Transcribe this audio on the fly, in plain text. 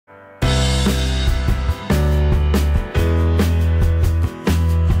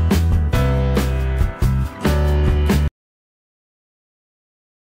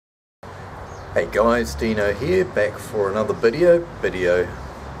guys, Dino here, back for another video.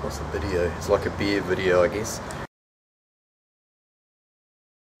 What's a video? It's like a beer video, I guess.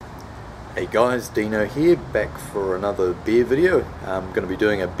 Hey guys, Dino here, back for another beer video. I'm going to be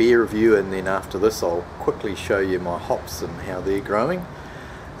doing a beer review, and then after this I'll quickly show you my hops and how they're growing.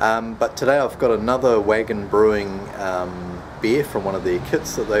 But today I've got another Wagon Brewing beer from one of their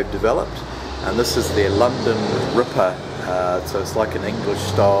kits that they've developed, and this is their London RIPA. So it's like an English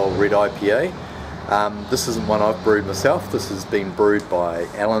style red IPA. This isn't one I've brewed myself. This has been brewed by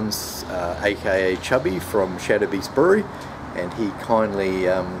Alan's, aka Chubby from Shadow Beast Brewery, and he kindly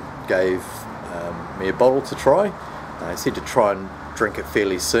gave me a bottle to try. He said to try and drink it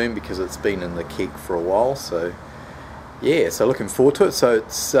fairly soon because it's been in the keg for a while. So yeah, so looking forward to it. So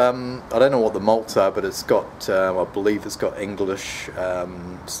it's I don't know what the malts are, but it's got I believe it's got English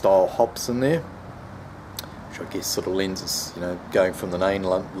style hops in there, which I guess sort of lends us, you know, going from the name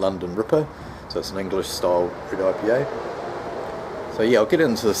London RIPA. So it's an English style red IPA. So yeah, I'll get it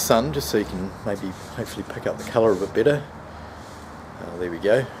into the sun just so you can maybe hopefully pick up the colour a bit better. There we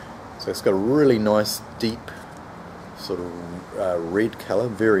go. So it's got a really nice deep sort of red colour,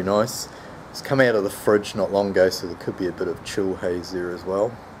 very nice. It's come out of the fridge not long ago, so there could be a bit of chill haze there as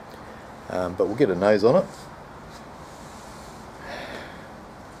well. But we'll get a nose on it.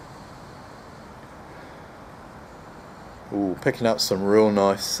 Ooh, picking up some real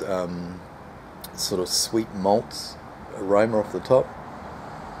nice sort of sweet malts aroma off the top.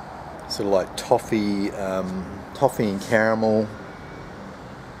 Sort of like toffee and caramel.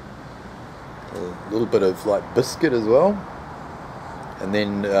 A little bit of like biscuit as well. And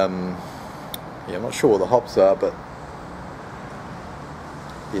then, yeah, I'm not sure what the hops are, but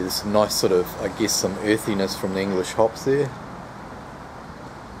yeah, there's some nice sort of, I guess, some earthiness from the English hops there.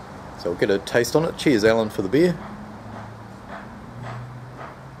 So we'll get a taste on it. Cheers, Alan, for the beer.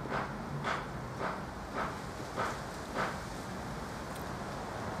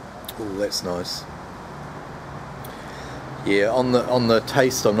 Oh, that's nice. Yeah, on the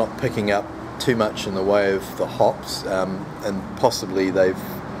taste, I'm not picking up too much in the way of the hops, and possibly they've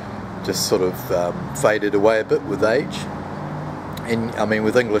just sort of faded away a bit with age. And I mean,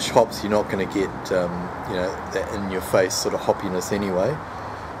 with English hops, you're not going to get you know, that in your face sort of hoppiness anyway.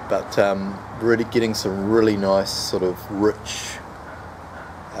 But really getting some really nice sort of rich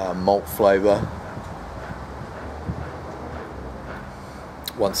malt flavour.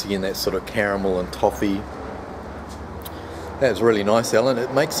 Once again, that sort of caramel and toffee. That's really nice, Alan.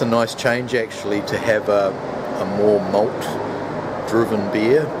 It makes a nice change actually to have a more malt driven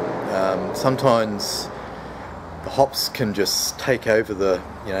beer. Sometimes the hops can just take over the,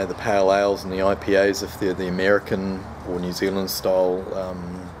 you know, the pale ales and the IPAs if they're the American or New Zealand style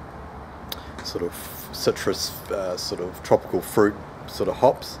sort of citrus, sort of tropical fruit sort of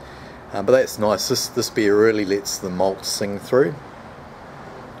hops. But that's nice. This beer really lets the malt sing through.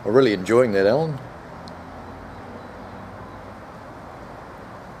 I'm really enjoying that, Alan.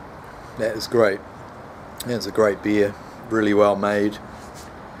 That is great. That's a great beer. Really well made.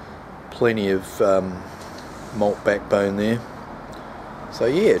 Plenty of malt backbone there. So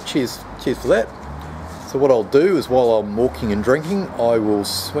yeah, cheers for that. So what I'll do is, while I'm walking and drinking, I will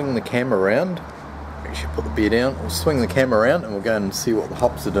swing the camera around. Actually, put the beer down. We'll swing the camera around and we'll go and see what the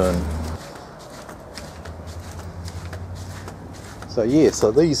hops are doing. So yeah,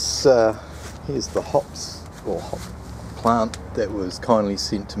 so these here's the hops, or hop plant that was kindly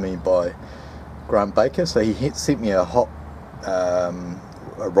sent to me by Grant Baker. So he sent me a hop, a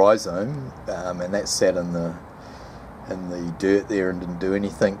rhizome, and that sat in the dirt there and didn't do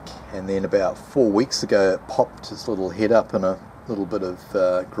anything. And then about 4 weeks ago, it popped its little head up and a little bit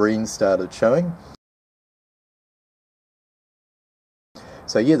of green started showing.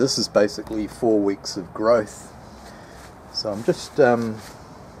 So yeah, this is basically 4 weeks of growth. So I'm just get a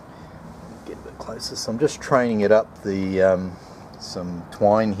bit closer. So I'm just training it up the some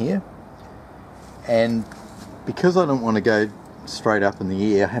twine here, and because I don't want to go straight up in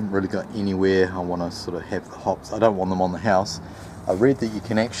the air, I haven't really got anywhere I want to sort of have the hops. I don't want them on the house. I read that you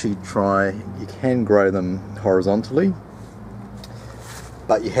can actually you can grow them horizontally,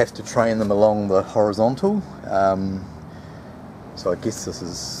 but you have to train them along the horizontal. So I guess this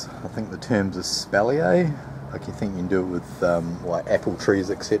is, I think the terms are spalier. Like you think you can do it with like apple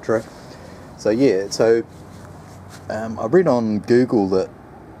trees, etc. So yeah, so I read on Google that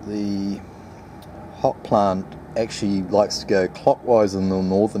the hop plant actually likes to go clockwise in the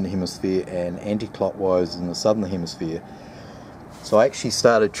northern hemisphere and anti-clockwise in the southern hemisphere. So I actually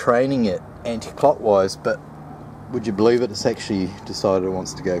started training it anti-clockwise, but would you believe it, it's actually decided it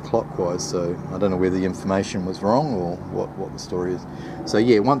wants to go clockwise, so I don't know whether the information was wrong or what the story is. So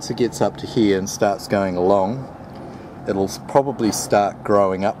yeah, once it gets up to here and starts going along, it'll probably start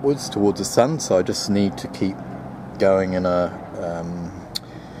growing upwards towards the sun, so I just need to keep going in a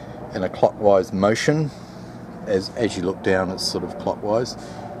clockwise motion. As you look down, it's sort of clockwise.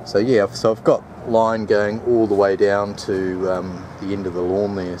 So yeah, so I've got line going all the way down to the end of the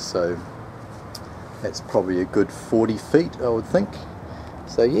lawn there, so that's probably a good 40 feet, I would think.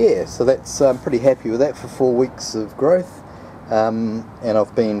 So yeah, so that's pretty happy with that for 4 weeks of growth, and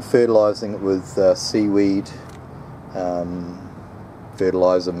I've been fertilising it with seaweed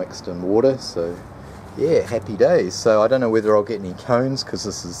fertiliser mixed in water. So yeah, happy days. So I don't know whether I'll get any cones, because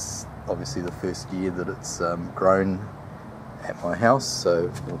this is obviously the first year that it's grown at my house,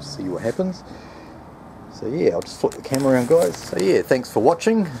 so we'll see what happens. So yeah, I'll just flip the camera around, guys. So yeah, thanks for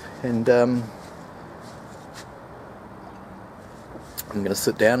watching, and I'm going to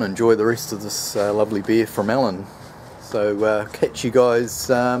sit down and enjoy the rest of this lovely beer from Alan. So catch you guys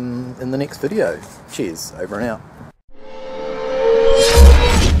in the next video. Cheers, over and out.